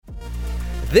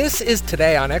This is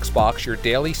Today on Xbox, your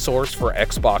daily source for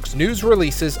Xbox news,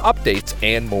 releases, updates,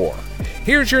 and more.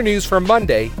 Here's your news for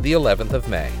Monday, the 11th of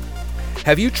May.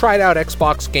 Have you tried out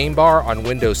Xbox Game Bar on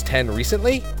Windows 10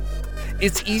 recently?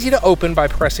 It's easy to open by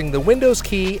pressing the Windows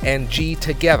key and G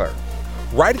together.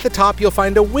 Right at the top, you'll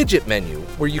find a widget menu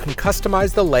where you can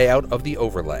customize the layout of the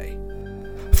overlay.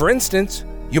 For instance,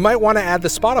 you might want to add the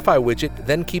Spotify widget,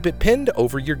 then keep it pinned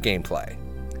over your gameplay.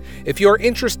 If you're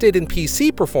interested in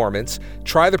PC performance,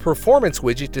 try the Performance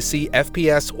widget to see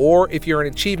FPS, or if you're an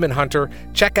achievement hunter,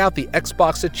 check out the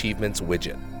Xbox Achievements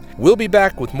widget. We'll be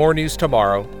back with more news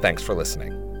tomorrow. Thanks for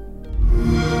listening.